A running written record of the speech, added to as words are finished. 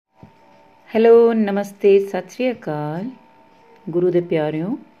Hello, नमस्ते, सत श्री अकाल। गुरु दे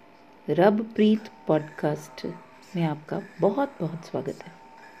प्यारियों, रब प्रीत पॉडकास्ट में आपका बहुत बहुत स्वागत है।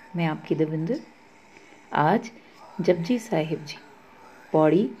 मैं आपकी दविंदर। आज जपजी साहिब जी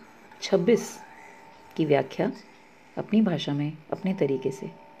पौड़ी 26 की व्याख्या अपनी भाषा में अपने तरीके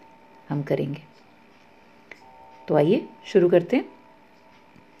से हम करेंगे। तो आइए शुरू करते हैं।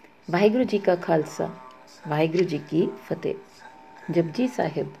 वाहिगुरु जी का खालसा, वाहिगुरु जी की फतेह। जपजी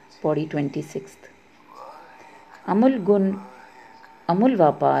साहिब पौड़ी 26। अमुल गुण अमुल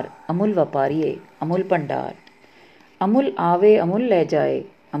व्यापार, अमुल व्यापारिये, अमुल भंडार। अमुल आवे अमुल ले जाए,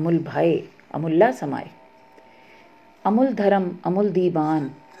 अमुल भाए अमुल्ला समाए। अमुल धर्म अमुल दीवान,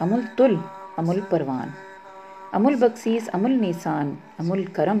 अमुल तुल अमुल परवान। अमुल बख्शीस अमुल निशान, अमुल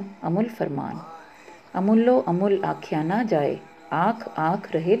करम अमुल फरमान। अमुल्लो अमुल आख्या ना जाए, आँख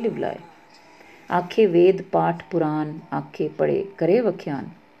आँख रहे लिवलाए। आखे वेद पाठ पुराण, आखे पढ़े करे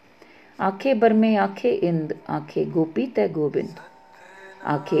वख्यान। आखे बरमे आखे इंद, आखे गोपी तय गोबिंद।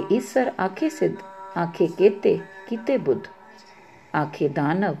 आखे ईसर आखे सिद्ध, आखे केते कीते बुद्ध। आखे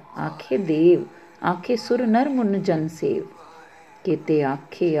दानव आखे देव, आखे सुर नर मुन जन सेव। केते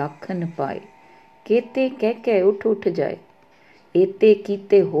आखे आखन पाए, केते कह उठ उठ जाए। एते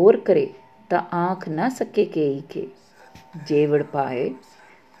कीते होर करे, ता आँख ना सके केई के। जेवड़ पाए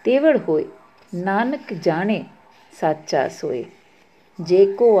तेवड़ होए, नानक जाने साचा सोए। जे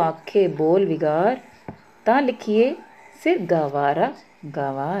को आखे बोल विगार, ता लिखिए सिर गवारा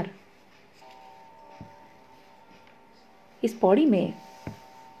गवार। इस पौड़ी में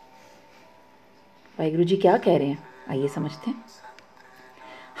वाहिगुरु जी क्या कह रहे हैं, आइए समझते हैं।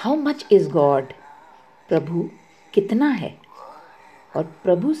 हाउ मच इज गॉड, प्रभु कितना है, और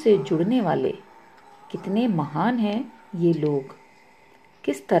प्रभु से जुड़ने वाले कितने महान हैं ये लोग।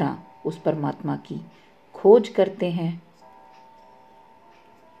 किस तरह उस परमात्मा की खोज करते हैं,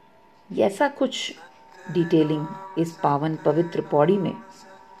 ऐसा कुछ डिटेलिंग इस पावन पवित्र पौड़ी में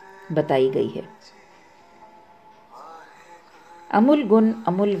बताई गई है। अमुल गुण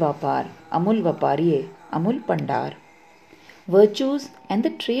अमुल व्यापार, अमुल व्यापारिये, अमुल भंडार। Virtues and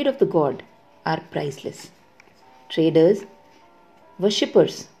the trade of the God are priceless. Traders,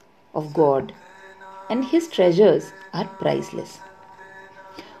 worshippers of God and his treasures are priceless.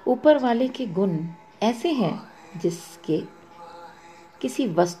 ऊपर वाले के गुण ऐसे हैं जिसके किसी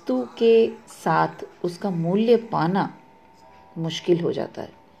वस्तु के साथ उसका मूल्य पाना मुश्किल हो जाता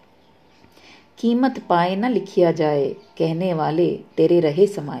है। कीमत पाए न लिखिया जाए, कहने वाले तेरे रहे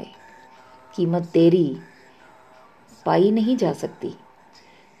समाए। कीमत तेरी पाई नहीं जा सकती,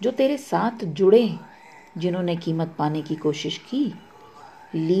 जो तेरे साथ जुड़े, जिन्होंने कीमत पाने की कोशिश की,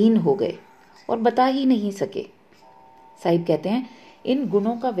 लीन हो गए और बता ही नहीं सके। साहिब कहते हैं, इन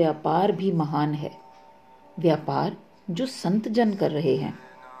गुणों का व्यापार भी महान है। व्यापार जो संत जन कर रहे हैं।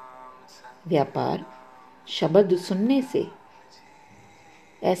 व्यापार शब्द सुनने से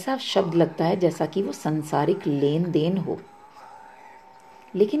ऐसा शब्द लगता है जैसा कि वो संसारिक लेन देन हो,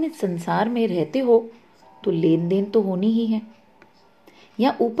 लेकिन इस संसार में रहते हो तो लेन देन तो होनी ही है।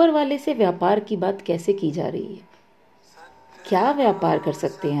 या ऊपर वाले से व्यापार की बात कैसे की जा रही है? क्या व्यापार कर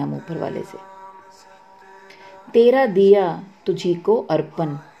सकते हैं हम ऊपर वाले से? तेरा दिया तुझी को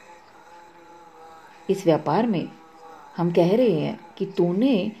अर्पण। इस व्यापार में हम कह रहे हैं कि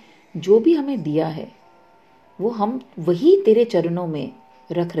तूने जो भी हमें दिया है वो हम वही तेरे चरणों में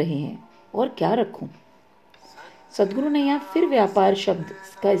रख रहे हैं, और क्या रखूं। सदगुरु ने यहाँ फिर व्यापार शब्द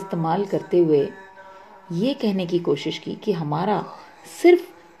का इस्तेमाल करते हुए ये कहने की कोशिश की कि हमारा सिर्फ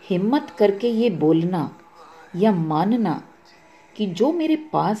हिम्मत करके ये बोलना या मानना कि जो मेरे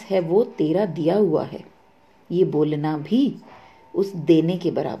पास है वो तेरा दिया हुआ है, ये बोलना भी उस देने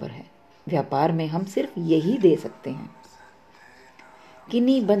के बराबर है। व्यापार में हम सिर्फ यही दे सकते हैं।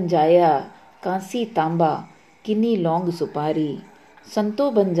 किन्नी बन जाया कांसी तांबा, किन्नी लौंग सुपारी। संतो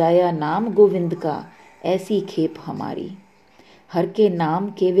बन जाया नाम गोविंद का, ऐसी खेप हमारी। हर के नाम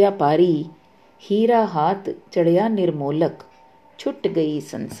के व्यापारी, हीरा हाथ चढ़िया निर्मोलक, छुट गई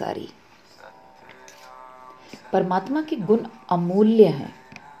संसारी। परमात्मा के गुण अमूल्य हैं,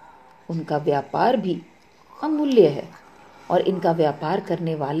 उनका व्यापार भी अमूल्य है, और इनका व्यापार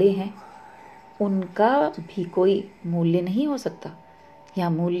करने वाले हैं उनका भी कोई मूल्य नहीं हो सकता। यह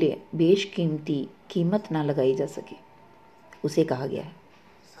मूल्य बेशकीमती कीमत ना लगाई जा सके, उसे कहा गया है।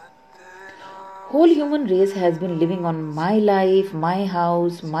 Whole human race has been living on my life, my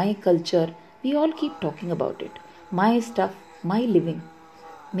house, my culture. We all keep talking about it. My stuff, my living.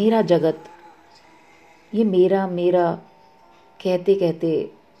 मेरा जगत, ये मेरा मेरा कहते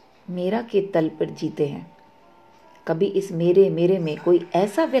कहते मेरा के तल पर जीते हैं। कभी इस मेरे मेरे में कोई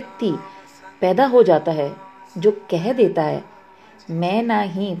ऐसा व्यक्ति पैदा हो जाता है जो कह देता है मैं ना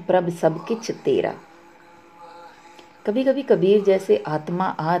ही प्रभ सब किछ तेरा। कभी कभी कबीर जैसे आत्मा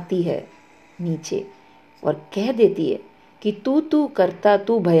आती है नीचे और कह देती है कि तू तू करता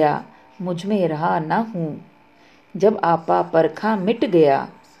तू भया, मुझ में रहा ना हूँ। जब आपा परखा मिट गया,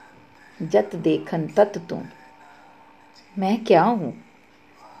 जत देखन तत तू। मैं क्या हूँ?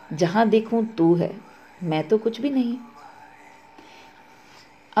 जहाँ देखूं तू है, मैं तो कुछ भी नहीं।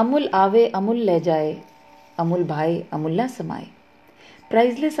 अमूल आवे अमूल ले जाए, अमूल भाए अमूल्ला समाए।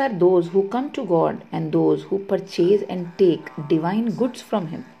 Priceless are those who come to God and those who purchase and take divine goods from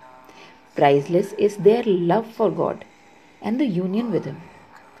Him. Priceless is their love for God and the union with Him.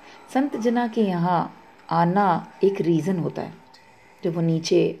 संत जना के यहाँ आना एक रीज़न होता है। जब वो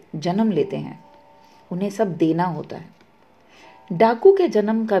नीचे जन्म लेते हैं, उन्हें सब देना होता है। डाकू के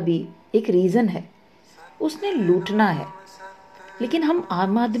जन्म का भी एक रीज़न है, उसने लूटना है। लेकिन हम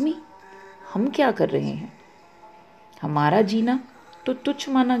आम आदमी, हम क्या कर रहे हैं? हमारा जीना तो तुच्छ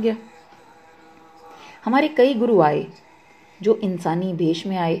माना गया। हमारे कई गुरु आए जो इंसानी भेष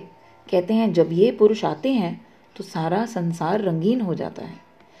में आए। कहते हैं जब ये पुरुष आते हैं तो सारा संसार रंगीन हो जाता है।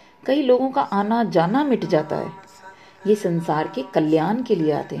 कई लोगों का आना जाना मिट जाता है। ये संसार के कल्याण के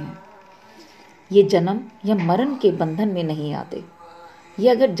लिए आते हैं। ये जन्म या मरण के बंधन में नहीं आते। ये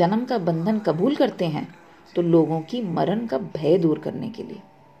अगर जन्म का बंधन कबूल करते हैं तो लोगों की मरण का भय दूर करने के लिए।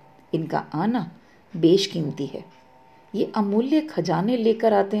 इनका आना बेशकीमती है। ये अमूल्य खजाने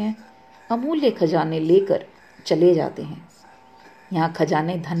लेकर आते हैं, अमूल्य खजाने लेकर चले जाते हैं। यहाँ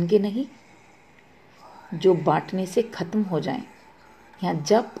खजाने धन के नहीं जो बांटने से खत्म हो जाएं। यहाँ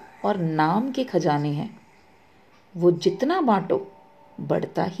जप और नाम के खजाने हैं, वो जितना बांटो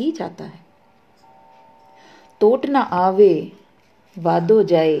बढ़ता ही जाता है। तोट ना आवे वादो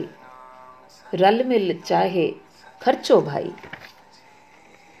जाए, रल मिल चाहे खर्चो भाई।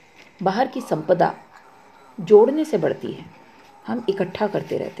 बाहर की संपदा जोड़ने से बढ़ती है, हम इकट्ठा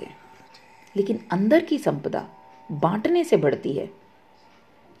करते रहते हैं। लेकिन अंदर की संपदा बांटने से बढ़ती है।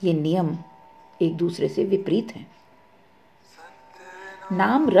 ये नियम एक दूसरे से विपरीत हैं।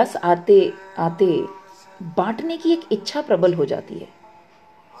 नाम रस आते आते बांटने की एक इच्छा प्रबल हो जाती है।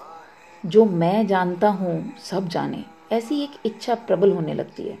 जो मैं जानता हूँ सब जाने, ऐसी एक इच्छा प्रबल होने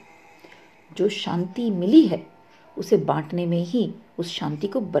लगती है। जो शांति मिली है उसे बांटने में ही उस शांति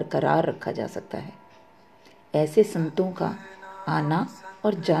को बरकरार रखा जा सकता है। ऐसे संतों का आना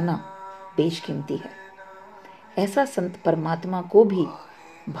और जाना बेशकीमती है। ऐसा संत परमात्मा को भी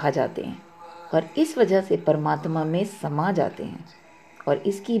भा जाते हैं और इस वजह से परमात्मा में समा जाते हैं और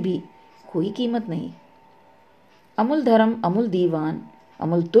इसकी भी कोई कीमत नहीं। अमूल धर्म अमूल दीवान,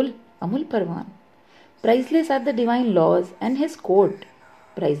 अमूल तुल अमूल परवान। Priceless are the divine laws and his court.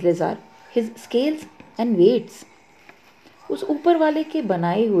 Priceless are his scales and weights. उस ऊपर वाले के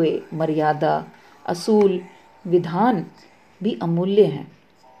बनाए हुए मर्यादा, असूल, विधान भी अमूल्य हैं।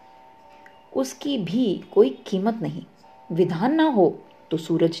 उसकी भी कोई कीमत नहीं। विधान ना हो तो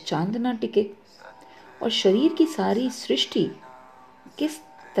सूरज चांद ना टिके। और शरीर की सारी सृष्टि किस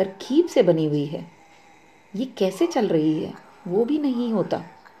तरकीब से बनी हुई है, ये कैसे चल रही है, वो भी नहीं होता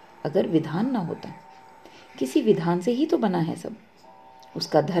अगर विधान ना होता। किसी विधान से ही तो बना है सब।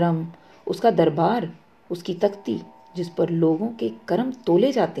 उसका धर्म, उसका दरबार, उसकी तख्ती जिस पर लोगों के कर्म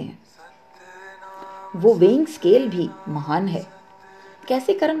तोले जाते हैं। वो वेइंग स्केल भी महान है।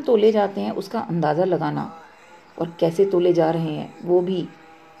 कैसे कर्म तोले जाते हैं उसका अंदाज़ा लगाना और कैसे तोले जा रहे हैं वो भी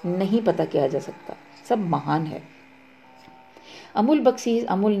नहीं पता किया जा सकता। सब महान है। अमूल बख्शीश,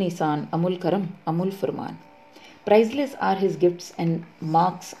 अमूल निशान, अमूल करम, अमूल फरमान। Priceless are his gifts and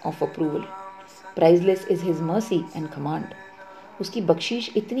marks of approval. Priceless is his mercy and command. उसकी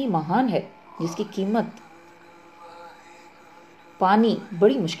बख्शीश इतनी महान है जिसकी कीमत पानी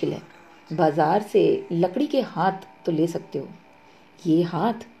बड़ी मुश्किल है। बाजार से लकड़ी के हाथ तो ले सकते हो, ये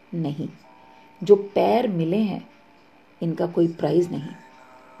हाथ नहीं। जो पैर मिले हैं इनका कोई प्राइस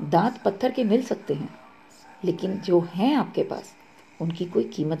नहीं। दांत पत्थर के मिल सकते हैं लेकिन जो हैं आपके पास उनकी कोई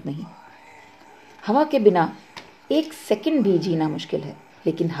कीमत नहीं। हवा के बिना एक सेकंड भी जीना मुश्किल है,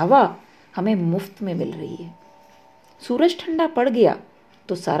 लेकिन हवा हमें मुफ्त में मिल रही है। सूरज ठंडा पड़ गया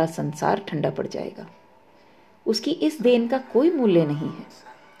तो सारा संसार ठंडा पड़ जाएगा। उसकी इस देन का कोई मूल्य नहीं है।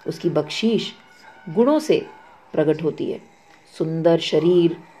 उसकी बख्शीश गुणों से प्रकट होती है। सुंदर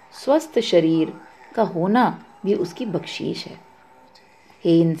शरीर, स्वस्थ शरीर का होना भी उसकी बख्शीश है।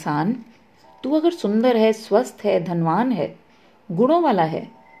 हे इंसान, तू अगर सुंदर है, स्वस्थ है, धनवान है, गुणों वाला है,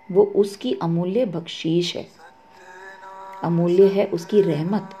 वो उसकी अमूल्य बख्शीश है। अमूल्य है उसकी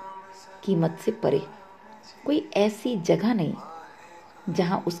रहमत, कीमत से परे। कोई ऐसी जगह नहीं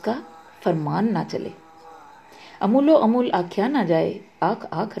जहां उसका फरमान ना चले। अमूलो अमूल आख्या ना जाए, आख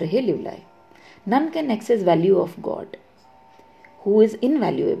आख रहे लिवलाए। None can access value of God. who is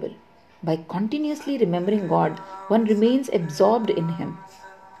invaluable. By continuously remembering God, one remains absorbed in him.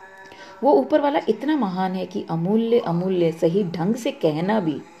 वो ऊपर वाला इतना महान है कि अमूल्य अमूल्य सही ढंग से कहना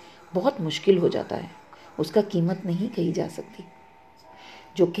भी बहुत मुश्किल हो जाता है। उसका कीमत नहीं कही जा सकती।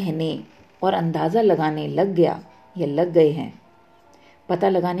 जो कहने और अंदाज़ा लगाने लग गया या लग गए हैं, पता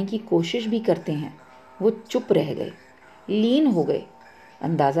लगाने की कोशिश भी करते हैं, वो चुप रह गए, लीन हो गए,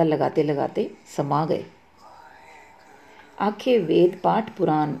 अंदाज़ा लगाते लगाते समा गए। आंखें वेद पाठ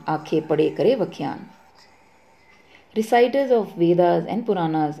पुराण, आंखें पढ़े करे वख्यान। Reciters of Vedas and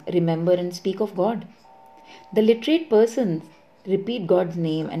Puranas remember and speak of God. The literate persons repeat God's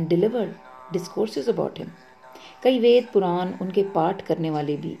name and deliver discourses about Him. कई वेद पुराण उनके पाठ करने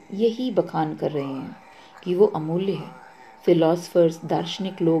वाले भी यही बखान कर रहे हैं कि वो अमूल्य है। फिलोसफर्स,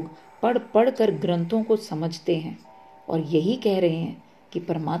 दार्शनिक लोग पढ़ पढ़ कर ग्रंथों को समझते हैं और यही कह रहे हैं कि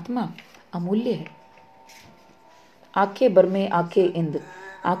परमात्मा अमूल्य है। आंखें बरमे आंखें इंद्र,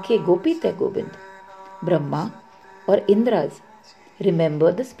 आंखें गोपी तय गोविंद। ब्रह्मा और इंद्राज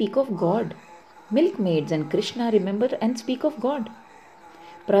remember the speak of God. Milk maids and Krishna remember and speak of God.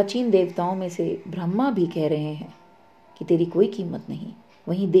 प्राचीन देवताओं में से ब्रह्मा भी कह रहे हैं कि तेरी कोई कीमत नहीं,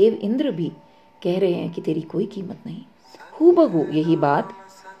 वहीं देव इंद्र भी कह रहे हैं कि तेरी कोई कीमत नहीं। हूबहू यही बात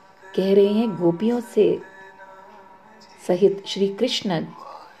कह रहे हैं गोपियों से सहित श्री कृष्ण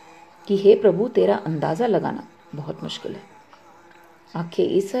कि हे प्रभु, तेरा अंदाजा लगाना बहुत मुश्किल है। आंखें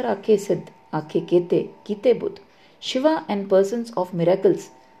ईसर, आंखें सिद्ध, आंखें केते कीते Buddha. Shiva and persons of miracles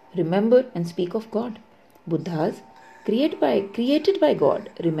remember and speak of God. Buddhas created by God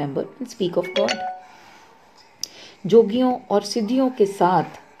remember and speak of God. जोगियों और सिद्धियों के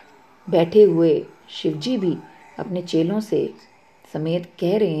साथ बैठे हुए शिवजी भी अपने चेलों से समेत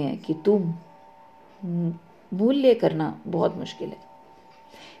कह रहे हैं कि तू मूल्य करना बहुत मुश्किल है।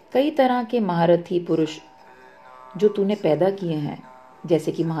 कई तरह के महारथी पुरुष जो तूने पैदा किए हैं,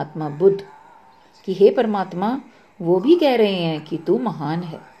 जैसे कि महात्मा बुद्ध, कि हे परमात्मा, वो भी कह रहे हैं कि तू महान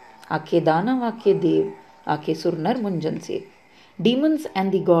है। आंखें दानव, आंखें देव, आंखें सुर नर मुंजन से। Demons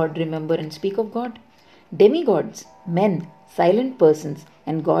and the God remember and speak of God. Demigods, men, silent persons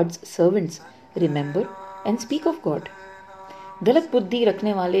and God's servants remember and speak of God. गलत बुद्धि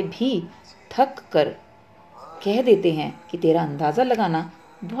रखने वाले भी थक कर कह देते हैं कि तेरा अंदाज़ा लगाना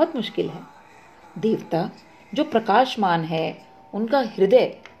बहुत मुश्किल है। देवता जो प्रकाशमान है, उनका हृदय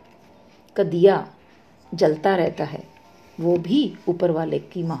का दिया जलता रहता है, वो भी ऊपर वाले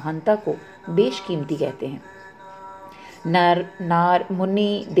की महानता को बेशकीमती कहते हैं। नर नार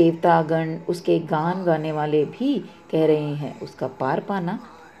मुनि देवता गण उसके गान गाने वाले भी कह रहे हैं उसका पार पाना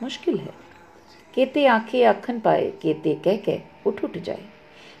मुश्किल है। केते आंखें आखन पाए, केते कह के उठ जाए।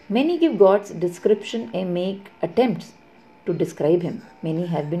 Many give God's description and make attempts to describe him. Many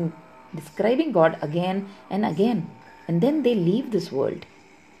have been describing God again and again and then they leave this world.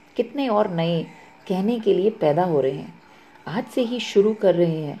 कितने और नए कहने के लिए पैदा हो रहे हैं, आज से ही शुरू कर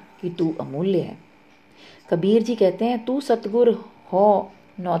रहे हैं कि तू अमूल्य है। कबीर जी कहते हैं, तू सतगुर हो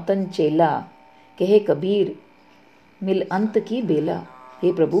नौतन चेला, कहे कबीर मिल अंत की बेला।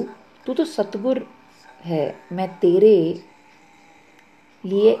 हे प्रभु, तू तो सतगुर है, मैं तेरे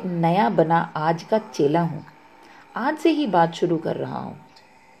लिए नया बना आज का चेला हूँ, आज से ही बात शुरू कर रहा हूँ।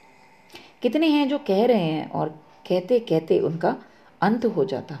 कितने हैं जो कह रहे हैं और कहते कहते उनका अंत हो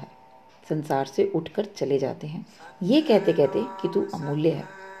जाता है, संसार से उठकर चले जाते हैं, ये कहते कहते कि तू अमूल्य है।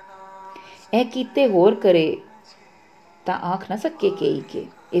 ए कीते होर करे ता आँख न सके केई के।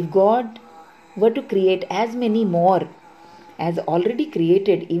 If God were to create as many more as already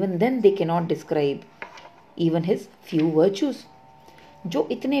created, even then they can not describe even his few virtues. जो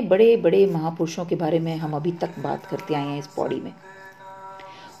इतने बड़े बड़े महापुरुषों के बारे में हम अभी तक बात करते आए हैं इस पौड़ी में,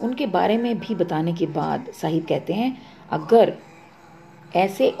 उनके बारे में भी बताने के बाद साहिब कहते हैं, अगर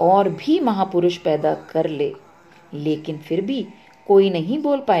ऐसे और भी महापुरुष पैदा कर ले, लेकिन फिर भी कोई नहीं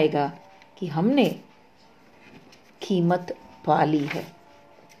बोल पाएगा कि हमने कीमत पा ली है,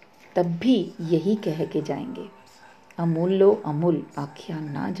 तब भी यही कह के जाएंगे, अमूल्यो अमूल आख्या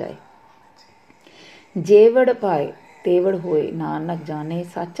ना जाए। जेवड़ पाए तेवड़ होए, नानक जाने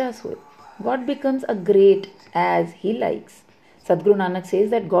साचा सोए। God becomes a great as he likes. Sadguru Nanak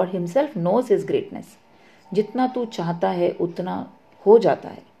says that God himself knows his greatness. जितना तू चाहता है उतना हो जाता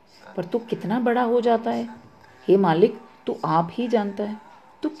है, पर तू कितना बड़ा हो जाता है, हे मालिक, तू आप ही जानता है।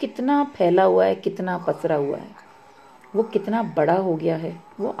 तू कितना फैला हुआ है, कितना पसरा हुआ है, वो कितना बड़ा हो गया है,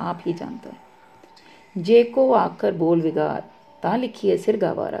 वो आप ही जानता है। जे को आकर बोल विगार, ता लिखिए सिर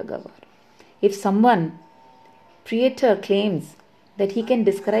गवारा गवार। If someone Creator claims that he can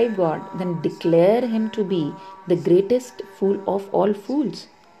describe God, then declare him to be the greatest fool of all fools.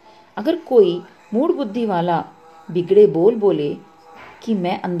 अगर कोई मूढ़ बुद्धि वाला बिगड़े बोल बोले कि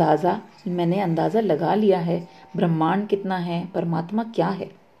मैंने अंदाज़ा लगा लिया है ब्रह्मांड कितना है, परमात्मा क्या है,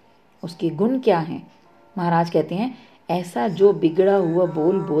 उसके गुण क्या हैं। महाराज कहते हैं ऐसा जो बिगड़ा हुआ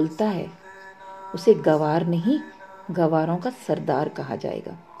बोल बोलता है उसे गवार नहीं, गवारों का सरदार कहा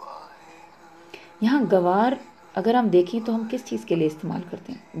जाएगा। यहाँ गवार अगर हम देखें तो हम किस चीज़ के लिए इस्तेमाल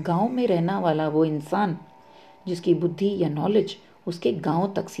करते हैं? गांव में रहना वाला वो इंसान जिसकी बुद्धि या नॉलेज उसके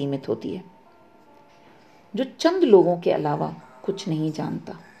गांव तक सीमित होती है, जो चंद लोगों के अलावा कुछ नहीं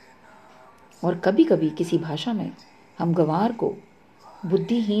जानता। और कभी कभी किसी भाषा में हम गवार को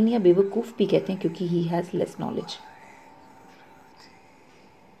बुद्धिहीन या बेवकूफ़ भी कहते हैं क्योंकि ही हैज़ लेस नॉलेज।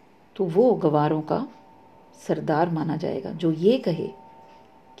 तो वो गवारों का सरदार माना जाएगा जो ये कहे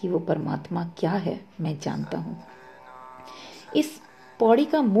कि वो परमात्मा क्या है मैं जानता हूँ। इस पौड़ी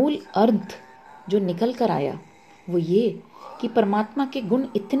का मूल अर्थ जो निकल कर आया वो ये कि परमात्मा के गुण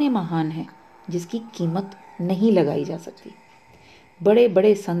इतने महान हैं जिसकी कीमत नहीं लगाई जा सकती। बड़े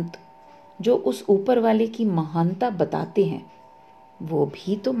बड़े संत जो उस ऊपर वाले की महानता बताते हैं वो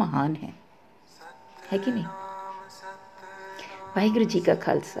भी तो महान है कि नहीं? वाहिगुरु जी का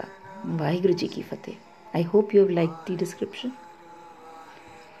खालसा, वाहिगुरु जी की फतेह। I hope you have liked the description.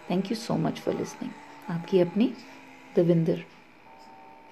 Thank you so much for listening. आपकी अपनी दविंदर।